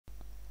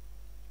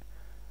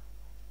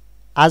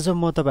आज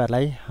म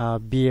तपाईहरुलाई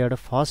B.Ed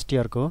फर्स्ट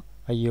इयरको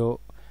यो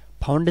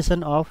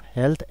फाउन्डेसन अफ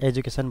हेल्थ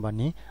एजुकेसन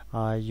भन्ने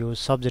यो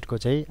सब्जेक्टको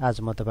चाहिँ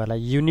आज म तपाईहरुलाई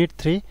युनिट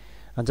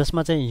 3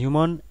 जसमा चाहिँ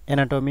ह्युमन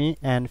एनाटोमी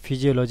एन्ड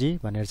फिजियोलोजी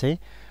भनेर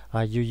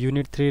चाहिँ यो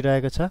युनिट 3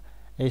 रहेको छ।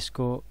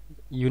 यसको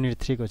युनिट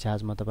 3 को चाहिँ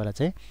आज म तपाईहरुलाई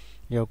चाहिँ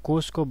यो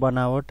कोषको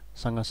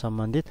बनावटसँग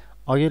सम्बन्धित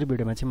अघिल्लो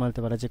भिडियोमा चाहिँ मैले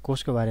तपाईहरुलाई चाहिँ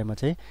कोषको बारेमा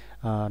चाहिँ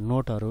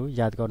नोटहरु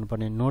याद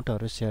गर्नुपर्ने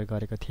नोटहरु शेयर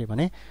गरेको थिए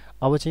भने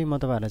अब चाहिँ म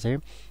तपाईहरुलाई चाहिँ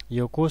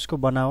यो कोषको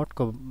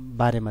बनावटको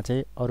बारेमा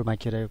चाहिँ अरु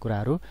बाँकी रहेको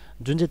कुराहरु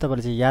जुन चाहिँ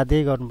तपाईले चाहिँ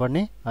यादै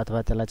गर्नुपर्ने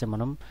अथवा त्यसलाई चाहिँ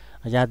भनौं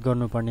याद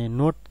गर्नुपर्ने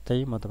नोट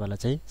चाहिँ म तपाईहरुलाई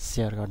चाहिँ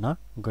शेयर गर्न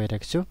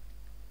गइरहेको छु।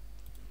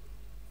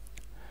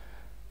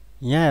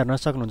 यहाँ हेर्न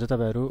सक्नुहुन्छ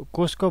तपाईहरु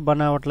कोषको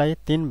बनावटलाई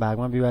 3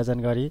 भागमा विभाजन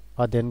गरी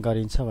अध्ययन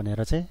गरिन्छ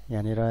भनेर चाहिँ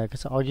यहाँ नि रहेको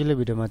छ। अघिल्लो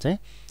भिडियोमा चाहिँ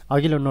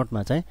अघिल्लो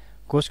नोटमा चाहिँ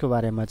कोषको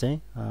बारेमा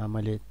चाहिँ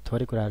मैले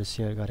थोरै कुराहरु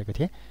शेयर गरेको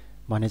थिए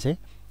भने चाहिँ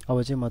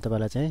अब चाहिँ म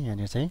तपाईलाई चाहिँ यहाँ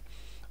नि चाहिँ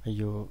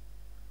यो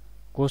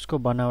कोषको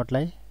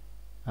बनावटलाई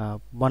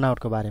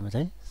बनावटको बारेमा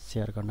चाहिँ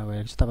शेयर गर्न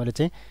गएको छु। तपाईले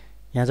चाहिँ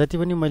यहाँ जति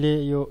पनि मैले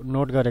यो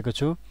नोट गरेको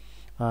छु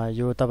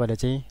यो तपाईले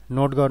चाहिँ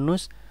नोट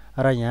गर्नुस्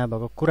र यहाँ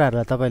भएको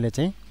कुराहरुलाई तपाईले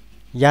चाहिँ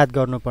याद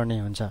गर्नुपर्ने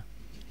हुन्छ।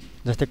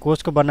 जस्तै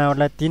कोषको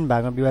बनावटलाई 3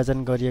 भागमा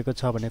विभाजन गरिएको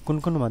छ भने कुन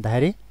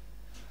भन्दाखेरि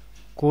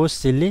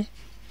कोष झिल्ली,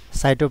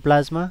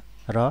 साइटोप्लाज्मा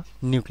र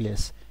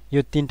न्यूक्लियस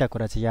यो 3टा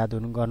कुरा चाहिँ याद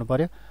गर्नु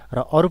पर्यो र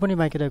अरु पनि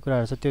बाँकी रहेको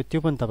कुराहरु छ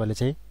त्यो पनि तपाईले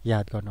चाहिँ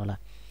याद गर्नु होला।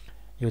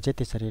 यो चाहिँ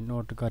त्यसरी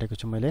नोट गरेको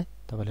छु मैले,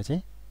 तपाईले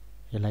चाहिँ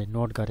यसलाई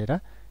नोट गरेर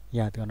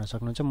याद गर्न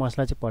सक्नुहुन्छ। म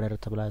यसलाई चाहिँ पढेर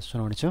तपाईलाई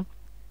सुनाउने छु।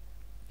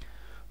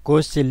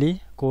 कोष झिल्ली,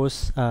 कोष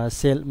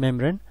sale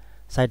membrane,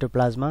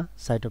 cytoplasm,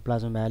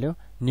 cytoplasm value,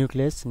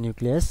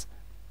 nucleus,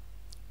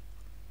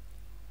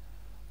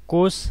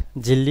 कोष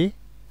झिल्ली,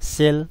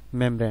 सेल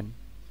मेम्ब्रेन।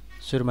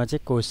 सुरुमा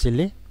चाहिँ कोष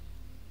झिल्ली।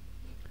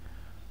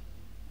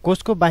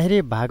 कोषको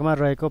बाहिरी भागमा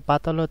रहेको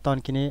पातलो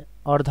तन्किने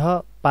अर्ध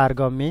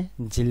पारगम्य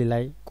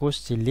झिल्लीलाई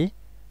कोष झिल्ली,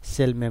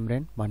 सेल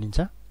मेम्ब्रेन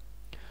भनिन्छ।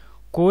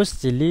 कोष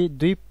झिल्ली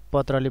 2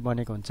 पत्रले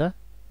बनेको हुन्छ।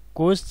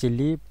 कोष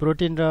झिल्ली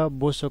प्रोटिन र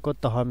बोसोको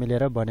तह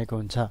मिलेर बनेको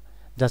हुन्छ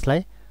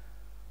जसलाई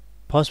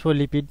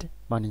फस्फोलिपिड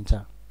भनिन्छ।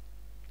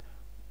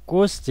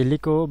 कोष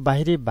झिल्लीको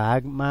बाहिरी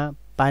भागमा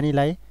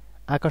पानीलाई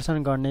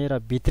आकर्षण गर्ने र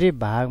भित्री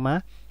भागमा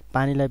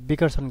पानीलाई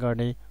विकर्षण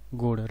गर्ने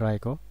गुण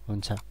रहेको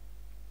हुन्छ।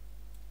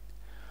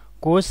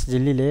 कोष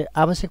झिल्लीले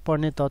आवश्यक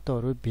पर्ने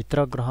तत्त्वहरु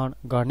भित्र ग्रहण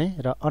गर्ने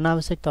र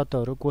अनावश्यक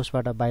तत्त्वहरु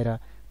कोषबाट बाहिर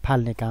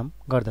फाल्ने काम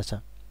गर्दछ।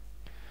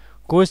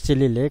 कोष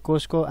झिल्लीले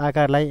कोषको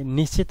आकारलाई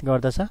निश्चित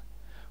गर्दछ।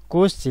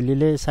 कोष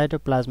झिल्लीले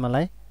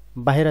साइटोप्लाज्मालाई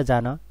बाहिर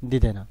जान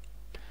दिँदैन।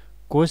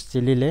 कोष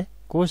झिल्लीले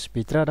कोष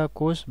भित्र र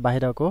कोष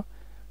बाहिरको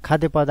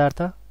खाद्य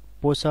पदार्थ,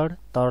 पोषण,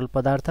 तरल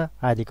पदार्थ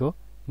आदिको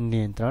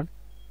नियन्त्रण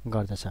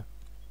गर्दछ।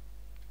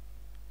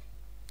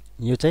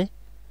 यो चाहिँ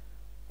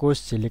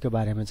कोष झिल्लीको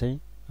बारेमा चाहिँ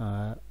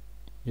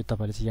यो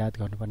तपाईले चाहिँ याद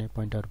गर्नुपर्ने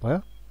पोइन्टहरु भयो।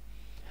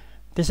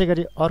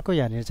 त्यसैगरी अर्को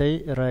यहाँनिर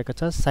चाहिँ रहेको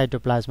छ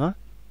साइटोप्लाज्मा।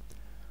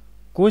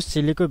 कोष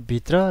झिल्लीको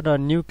भित्र र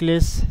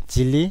न्यूक्लियस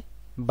झिल्ली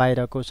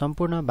बाहिरको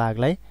सम्पूर्ण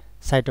भागलाई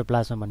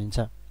साइटोप्लाज्मा भनिन्छ।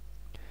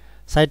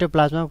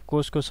 साइटोप्लाज्मा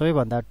कोषको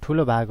सबैभन्दा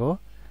ठूलो भाग हो।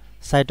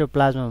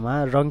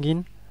 साइटोप्लाज्मामा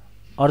रंगीन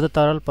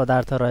अर्धतरल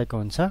पदार्थ रहेको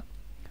हुन्छ।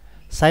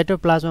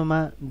 साइटोप्लाज्मामा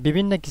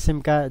विभिन्न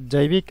किसिमका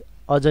जैविक,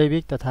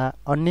 अजैविक तथा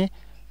अन्य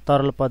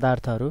तरल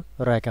पदार्थहरु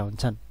रहेका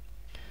हुन्छन्।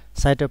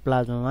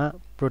 साइटोप्लाज्मामा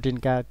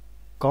प्रोटिनका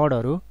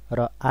कणहरु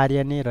र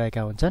आरएनए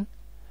रहेका हुन्छन्।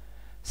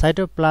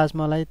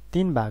 साइटोप्लाज्मालाई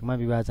 3 भागमा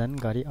विभाजन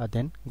गरी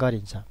अध्ययन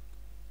गरिन्छ।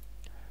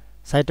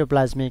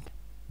 Cytoplasmic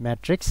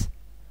matrix,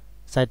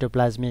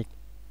 cytoplasmic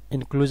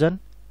inclusion,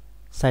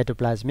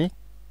 cytoplasmic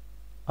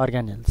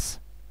अर्गानेल्स।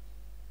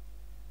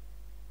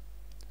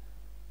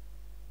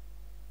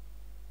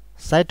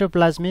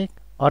 Cytoplasmic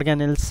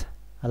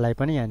अर्गानेल्सलाई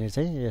पनि यहाँनिर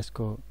चाहिँ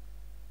यसको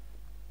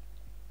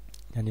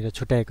यहाँनिर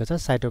छुट्याएको छ।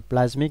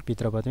 साइटोप्लाज्मिक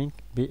भित्र पनि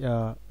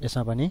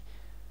यसमा पनि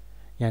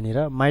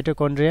यहाँनिर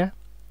mitochondria,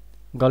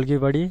 गल्गी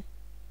body,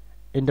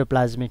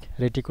 endoplasmic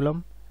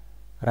reticulum,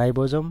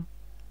 ribosome,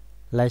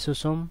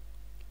 lysosome,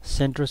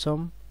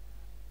 सेन्ट्रोसोम,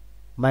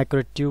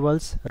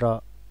 माइक्रोट्युबल्स र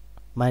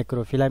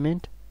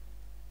माइक्रोफिलामेन्ट,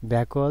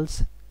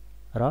 भ्याकुअल्स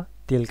र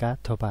तेलका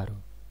थोपाहरू।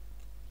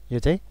 यो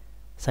चाहिँ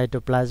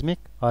साइटोप्लाज्मिक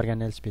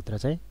अर्गानेल्स भित्र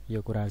चाहिँ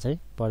यो कुराहरु चाहिँ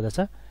पर्दछ।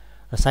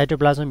 र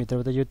साइटोप्लाज्म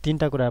भित्र त यो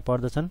 3टा कुरा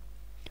पर्दछन्।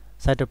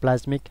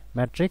 साइटोप्लाज्मिक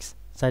मैट्रिक्स,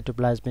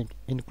 साइटोप्लाज्मिक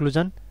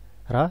इन्क्लुजन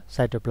र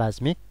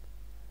साइटोप्लाज्मिक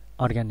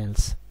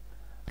अर्गानेल्स।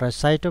 र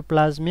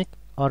साइटोप्लाज्मिक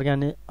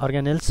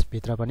अर्गानेल्स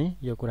भित्र पनि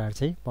यो कुराहरु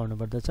चाहिँ पढ्नु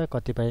पर्दछ।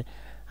 कतिपय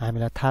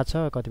हामीलाई थाहा छ,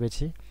 कतिपय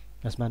चाहिँ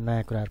यसमा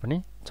नयाँ कुराहरु पनि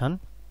छन्।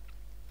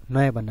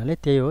 नयाँ भन्नाले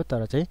त्यही हो,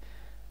 तर चाहिँ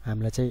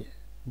हामीलाई चाहिँ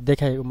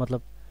देखाएको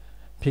मतलब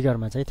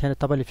फिगरमा चाहिँ थिएन।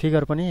 तपाईले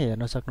फिगर पनि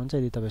हेर्न सक्नुहुन्छ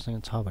यदि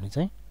तपाईसँग छ भने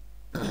चाहिँ।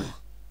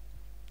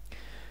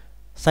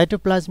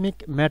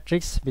 साइटोप्लाज्मिक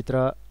मैट्रिक्स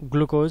भित्र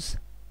glucose,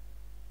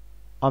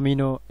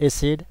 amino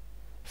acid,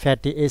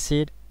 fatty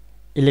acid,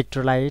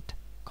 electrolyte,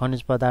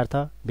 खनिज पदार्थ,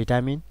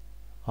 भिटामिन,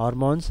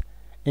 हर्मोन्स,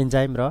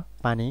 एन्जाइम र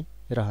पानी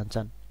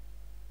रहन्छन्।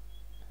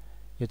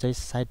 यो चाहिँ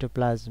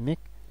साइटोप्लाज्मिक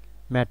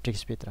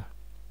मैट्रिक्स भित्र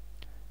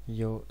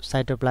यो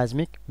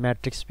साइटोप्लाज्मिक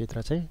म्याट्रिक्स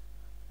भित्र चाहिँ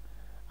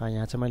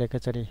यहाँ चाहिँ मैले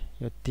एकैचोटि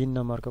यो 3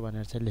 नम्बरको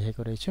भनेर चाहिँ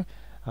लेखेको रहेछु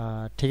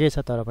ठिकै छ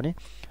तर पनि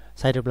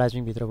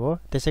साइटोप्लाज्मिक भित्र भयो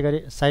त्यसैगरी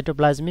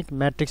साइटोप्लाज्मिक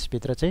म्याट्रिक्स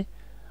भित्र चाहिँ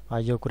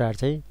यो कुराहरु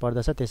चाहिँ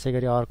पर्दछ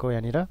त्यसैगरी अर्को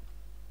यहाँनिर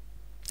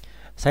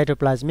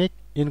साइटोप्लाज्मिक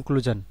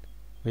इन्क्लुजन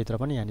भित्र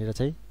पनि यहाँनिर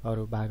चाहिँ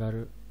अरु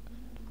भागहरु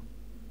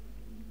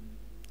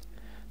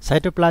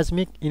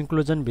साइटोप्लाज्मिक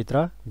इन्क्लुजन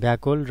भित्र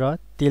भ्याकुल र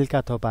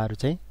तेलका थोपाहरु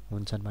चाहिँ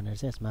हुन्छन् भनेर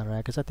चाहिँ यसमा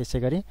रहेको छ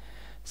त्यसैगरी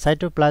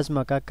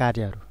साइटोप्लाज्मका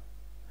कार्यहरु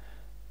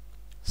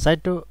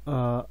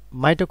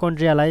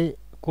माइटोकन्ड्रियालाई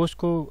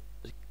कोषको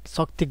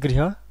शक्तिगृह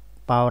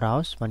पावर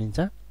हाउस भनिन्छ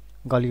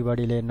गल्गी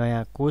बडीले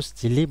नयाँ कोष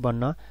झिल्ली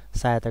बन्न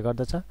सहायता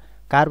गर्दछ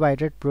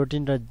कार्बोहाइड्रेट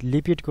प्रोटिन र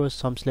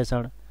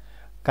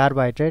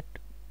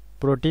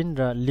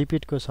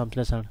लिपिडको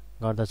संश्लेषण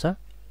गर्दछ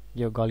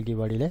यो गल्गी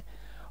बडीले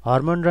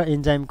हर्मोन र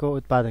इन्जाइमको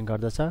उत्पादन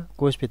गर्दछ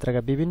कोषभित्रका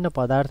विभिन्न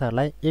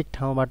पदार्थहरूलाई एक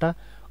ठाउँबाट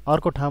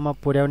अर्को ठाउँमा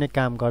पुर्याउने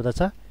काम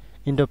गर्दछ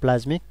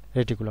इन्डोप्लाज्मिक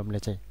रेटिकुलमले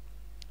चाहिँ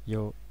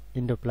यो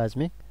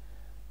इन्डोप्लाज्मिक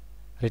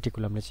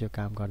रेटिकुलमले चाहिँ यो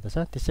काम गर्दछ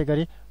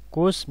त्यसैगरी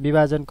कोष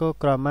विभाजनको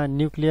क्रममा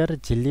न्युक्लियर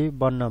झिल्ली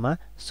बन्नमा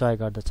सहयोग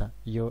गर्दछ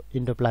यो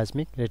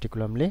इन्डोप्लाज्मिक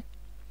रेटिकुलमले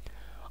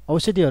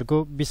औषधिहरूको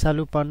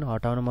विषालुपन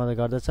हटाउन मद्दत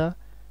गर्दछ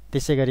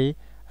त्यसैगरी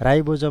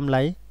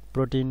राइबोजोमलाई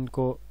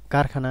प्रोटिनको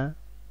कारखाना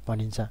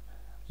भनिन्छ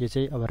यो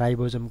चाहिँ अब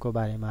राइबोजोमको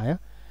बारेमा आयो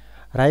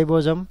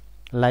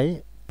राइबोजोमलाई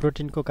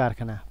प्रोटिनको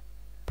कारखाना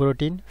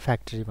प्रोटिन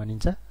फ्याक्ट्री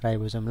भनिन्छ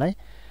राइबोजोमलाई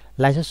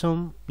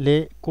लाइसोसोमले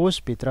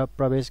कोषभित्र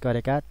प्रवेश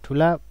गरेका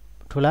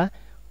ठूला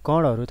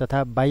कणहरू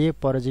तथा बाह्य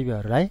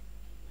परजीवीहरूलाई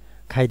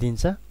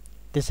खाइदिन्छ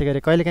त्यसैगरी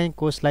कहिलेकाहीँ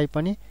कोषलाई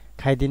पनि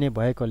खाइदिने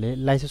भएकोले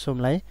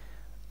लाइसोसोमलाई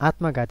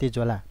आत्मघाती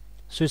झोला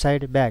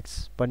सुसाइड ब्याग्स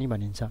पनि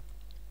भनिन्छ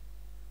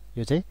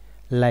यो चाहिँ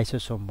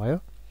लाइसोसोम भयो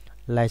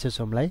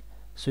लाइसोसोमलाई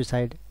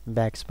सुसाइड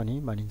ब्याग्स पनि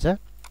भनिन्छ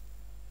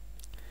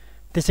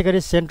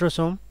त्यसैगरी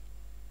सेन्ट्रोसोम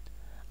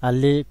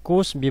ले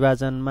कोष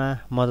विभाजनमा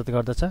मद्दत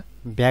गर्दछ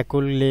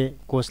भ्याकुलले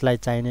कोषलाई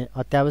चाहिने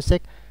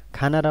अत्यावश्यक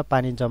खाना र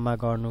पानी जम्मा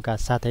गर्नुका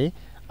साथै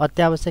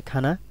अत्यावश्यक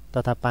खाना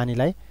तथा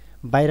पानीलाई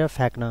बाहिर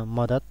फ्याँक्न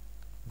मद्दत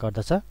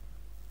गर्दछ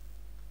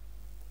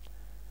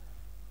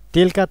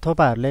तेलका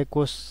थोपाहरूले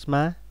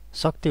कोषमा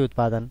शक्ति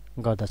उत्पादन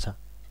गर्दछ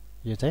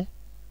यो चाहिँ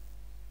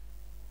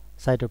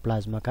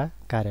साइटोप्लाज्मका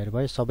कार्यहरू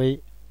भयो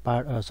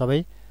सबै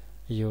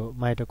यो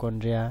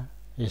माइटोकन्ड्रिया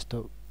यस्तो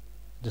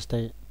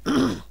जस्तै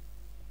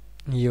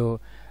यो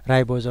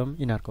राइबोजोम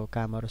यिनीहरूको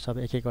कामहरू सबै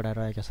एक एकवटा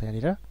रहेको छ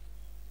यहाँनिर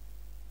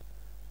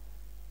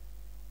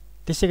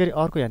त्यसैगरी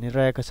अर्को यहाँनिर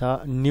रहेको छ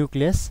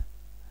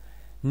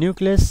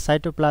न्युक्लियस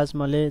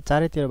साइटोप्लाज्मले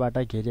चारैतिरबाट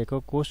घेरिएको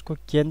कोषको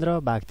केन्द्र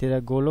भागतिर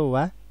गोलो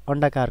वा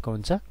अण्डाकारको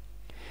हुन्छ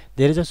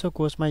धेरैजसो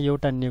कोषमा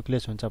एउटा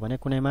न्युक्लियस हुन्छ भने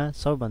कुनैमा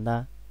सबभन्दा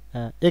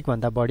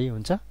एकभन्दा बढी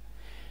हुन्छ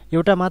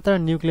एउटा मात्र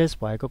न्युक्लियस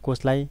भएको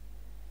कोषलाई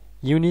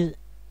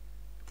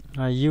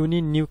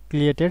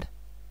युनिन्युक्लिएटेड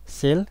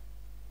सेल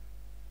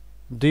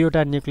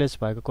दुईवटा न्युक्लियस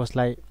भएको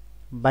कोषलाई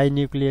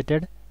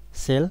बाइन्युक्लिएटेड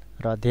सेल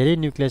र धेरै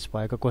न्युक्लियस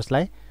भएको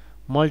कोषलाई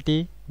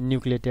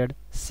मल्टिन्युक्लिएटेड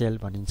सेल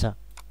भनिन्छ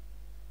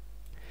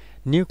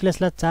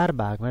न्युक्लियसलाई 4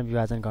 भागमा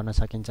विभाजन गर्न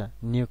सकिन्छ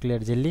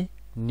न्युक्लियर झिल्ली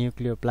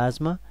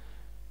न्युक्लियोप्लाज्म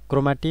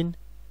क्रोमाटिन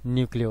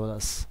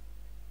न्युक्लियोलस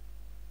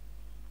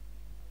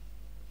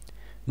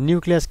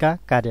न्युक्लियसका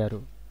कार्यहरू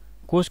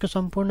कोषको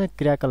सम्पूर्ण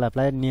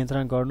क्रियाकलापलाई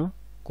नियन्त्रण गर्नु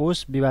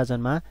कोष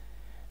विभाजनमा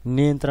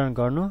नियन्त्रण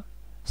गर्नु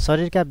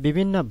शरीरका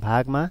विभिन्न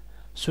भागमा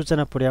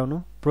सूचना पुर्याउनु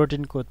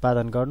प्रोटिनको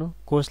उत्पादन गर्नु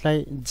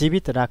कोषलाई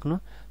जीवित राख्नु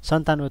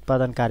सन्तान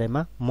उत्पादन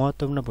कार्यमा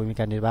महत्त्वपूर्ण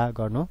भूमिका निर्वाह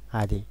गर्नु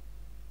आदि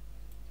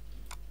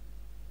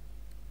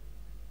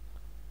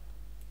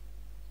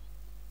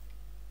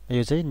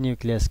यो चाहिँ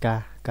न्युक्लियसका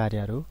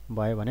कार्यहरू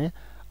भयो भने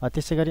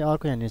त्यसैगरी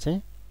अर्को यहाँनिर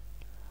चाहिँ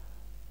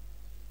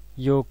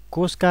यो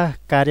कोषका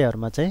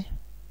कार्यहरूमा चाहिँ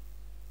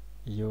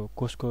यो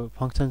कोषको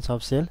फङ्क्सन्स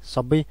अफ सेल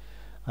सबै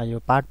यो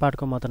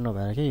पार्टको मात्र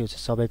नभएर कि यो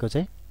चाहिँ सबैको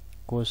चाहिँ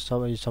कोष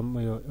सबै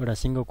यो एउटा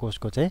सिङ्गो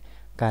कोषको चाहिँ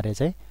कार्य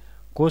चाहिँ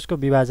कोषको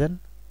विभाजन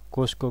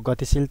कोषको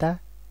गतिशीलता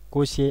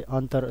कोषीय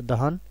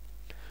अन्तर्दहन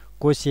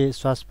कोषीय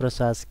श्वास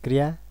प्रश्वास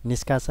क्रिया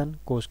निष्कासन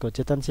कोषको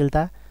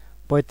चेतनशीलता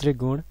पैतृक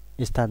गुण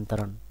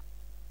स्थानान्तरण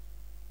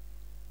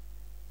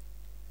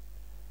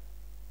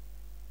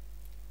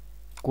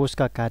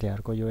कोषका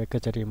कार्यहरूको यो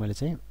एकैचोटि मैले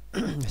चाहिँ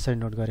यसरी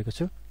नोट गरेको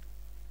छु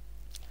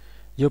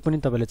यो पनि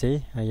तपाईले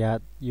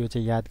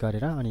चाहिँ याद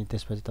गरेर अनि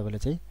त्यसपछि तपाईले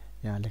चाहिँ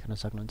यहाँ लेख्न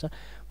सक्नुहुन्छ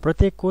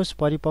प्रत्येक कोष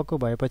परिपक्व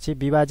भएपछि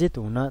विभाजित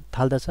हुन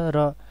थाल्दछ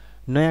र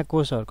नयाँ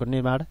कोषहरूको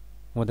निर्माण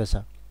हुँदछ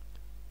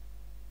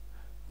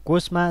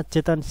कोषमा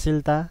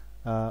चेतनशीलता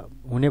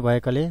हुने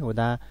भएकोले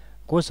हुँदा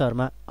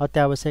कोषहरूमा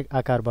अत्यावश्यक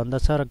आकार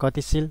बन्दछ र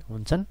गतिशील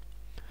हुन्छन्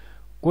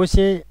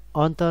कोषीय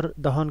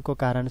अन्तर्दहनको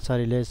कारण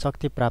शरीरले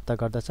शक्ति प्राप्त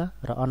गर्दछ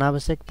र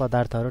अनावश्यक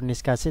पदार्थहरू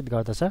निष्कासित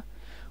गर्दछ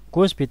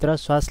कोषभित्र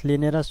श्वास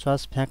लिने र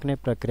श्वास फ्याँक्ने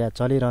प्रक्रिया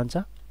चलिरहन्छ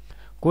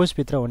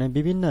कोषभित्र हुने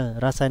विभिन्न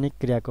रासायनिक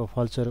क्रियाको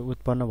फलस्वरूप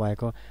उत्पन्न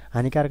भएको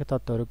हानिकारक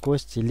तत्त्वहरू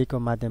कोष झिल्लीको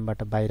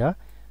माध्यमबाट बाहिर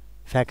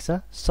फ्याँक्छ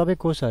सबै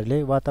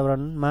कोषहरूले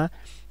वातावरणमा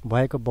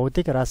भएको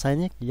भौतिक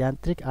रासायनिक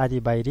यान्त्रिक आदि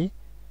बाहिरी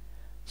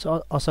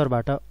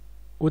असरबाट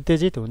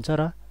उत्तेजित हुन्छ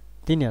र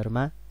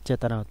तिनीहरूमा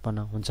चेतना उत्पन्न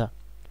हुन्छ।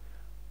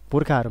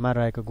 पुर्खाहरूमा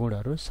रहेको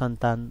गुणहरू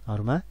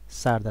सन्तानहरूमा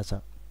सार्दछ।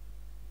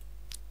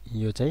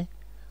 यो चाहिँ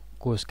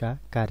कोषका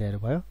कार्यहरू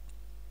भयो।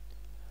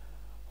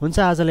 हुन्छ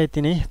आजलाई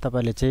यति नै।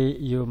 तपाईँले चाहिँ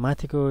यो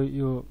माथिको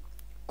यो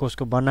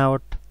कोषको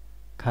बनावट,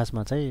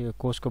 खासमा चाहिँ यो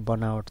कोषको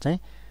बनावट चाहिँ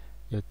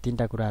यो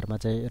तीनटा कुराहरूमा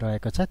चाहिँ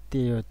रहेको छ।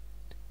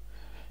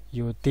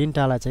 यो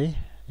तीनटालाई चाहिँ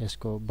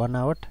यसको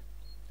बनावट,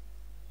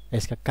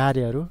 यसका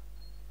कार्यहरू,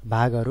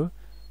 भागहरू,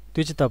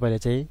 त्यो चाहिँ तपाईँले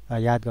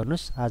चाहिँ याद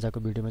गर्नुहोस्। आजको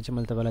भिडियोमा चाहिँ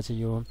मैले तपाईँलाई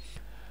चाहिँ यो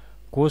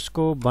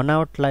कोषको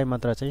बनावटलाई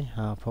मात्र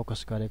चाहिँ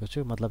फोकस गरेको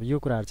छु। मतलब यो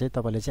कुराहरू चाहिँ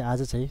तपाईँले चाहिँ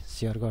आज चाहिँ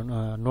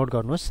नोट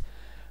गर्नुहोस्।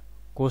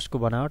 कोषको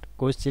बनावट,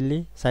 कोष झिल्ली,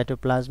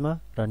 साइटोप्लाज्म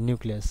र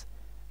न्युक्लियस,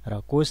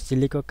 र कोष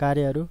झिल्लीको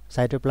कार्यहरू,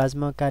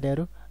 साइटोप्लाज्मका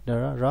कार्यहरू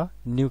र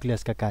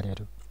न्युक्लियसका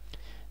कार्यहरू,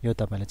 यो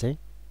तपाईँले चाहिँ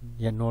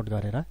यहाँ नोट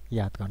गरेर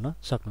याद गर्न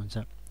सक्नुहुन्छ।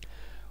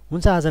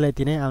 हुन्छ आजलाई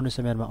यति नै। आउने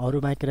समयमा अरू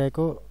बाँकी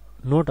रहेको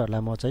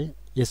नोटहरूलाई म चाहिँ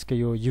यसको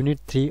यो युनिट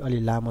 3 अलि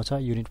लामो छ,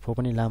 युनिट 4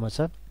 पनि लामो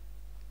छ।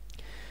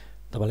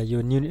 तपाईँलाई यो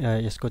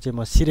यसको चाहिँ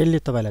म सिरियल्ली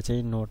तपाईँलाई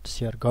चाहिँ नोट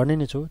सेयर गर्ने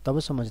नै छु।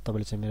 तबसम्म चाहिँ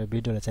तपाईँले चाहिँ मेरो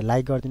भिडियोलाई चाहिँ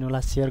लाइक गरिदिनु होला,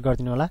 सेयर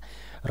गरिदिनु होला,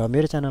 र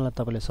मेरो च्यानललाई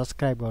तपाईँले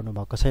सब्सक्राइब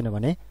गर्नुभएको छैन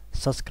भने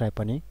सब्सक्राइब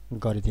पनि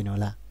गरिदिनु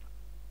होला।